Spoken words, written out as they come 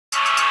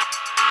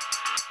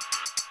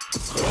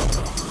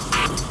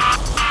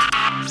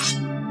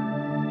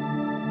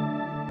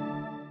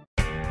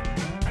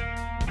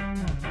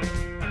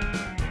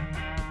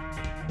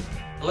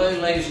Hello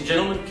ladies and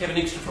gentlemen, Kevin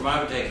Axminster from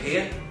Arbortech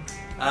here.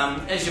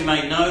 As you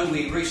may know,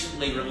 we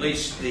recently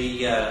released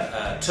the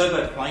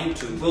turbo plane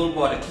to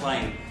worldwide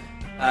acclaim.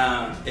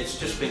 It's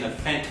just been a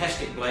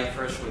fantastic blade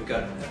for us. We've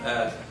got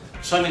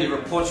so many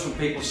reports from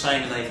people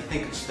saying they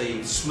think it's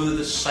the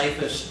smoothest,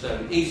 safest,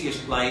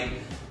 easiest blade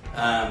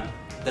that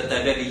they've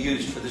ever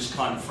used for this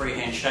kind of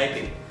freehand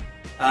shaping.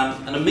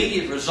 An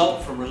immediate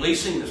result from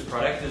releasing this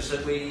product is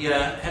that we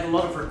had a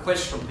lot of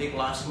requests from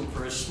people asking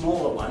for a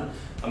smaller one,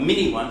 a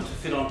mini one, to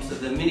fit onto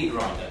the mini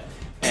grinder.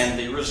 And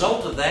the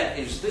result of that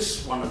is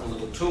this wonderful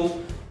little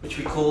tool, which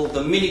we call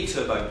the Mini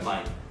Turbo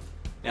plane.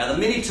 Now the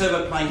Mini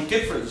Turbo plane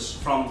differs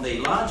from the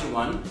larger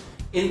one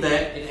in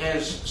that it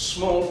has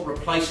small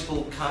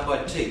replaceable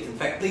carbide teeth. In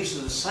fact, these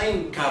are the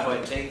same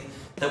carbide teeth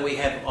that we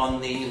have on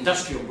the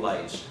industrial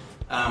blades.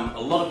 A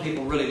lot of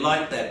people really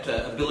like that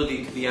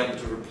ability to be able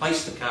to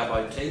replace the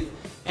carbide teeth,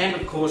 and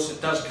of course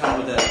it does come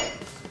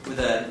with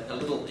a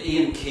little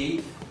Ian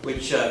key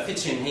which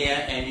fits in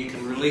here, and you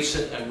can release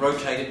it and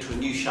rotate it to a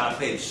new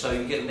sharp edge, so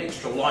you get an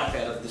extra life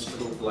out of this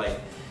little blade.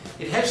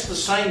 It has the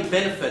same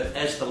benefit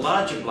as the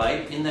larger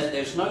blade in that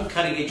there's no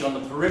cutting edge on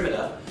the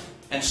perimeter,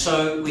 and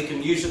so we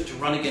can use it to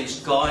run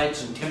against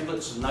guides and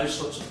templates and those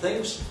sorts of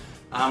things,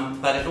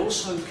 but it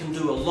also can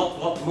do a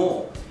lot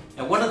more.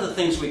 Now, one of the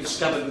things we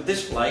discovered with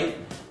this blade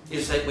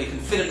is that we can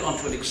fit it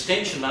onto an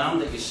extension arm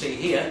that you see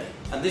here,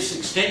 and this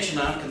extension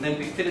arm can then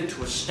be fitted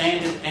to a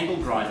standard angle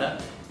grinder,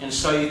 and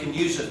so you can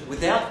use it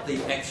without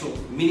the actual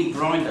mini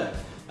grinder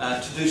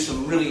to do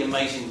some really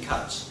amazing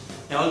cuts.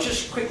 Now I'll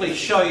just quickly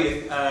show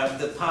you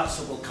the parts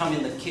that will come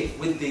in the kit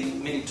with the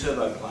Mini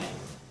Turbo plane.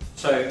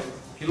 So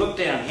if you look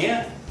down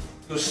here,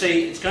 you'll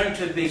see it's going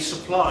to be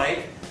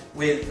supplied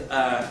with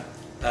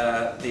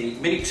the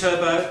Mini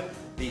Turbo,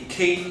 the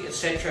key,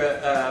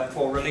 etc.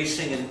 For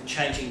releasing and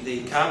changing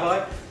the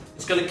carbide.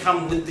 It's going to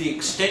come with the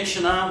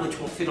extension arm, which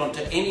will fit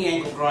onto any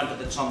angle grinder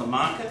that's on the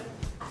market,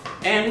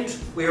 and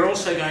we're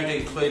also going to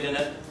include in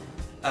it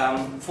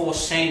 4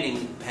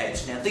 sanding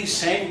pads. Now these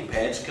sanding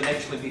pads can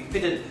actually be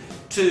fitted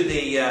to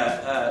the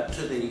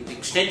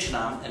extension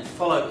arm and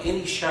follow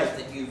any shape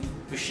that you've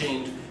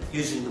machined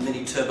using the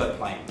Mini Turbo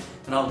plane,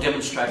 and I'll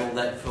demonstrate all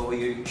that for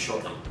you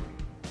shortly.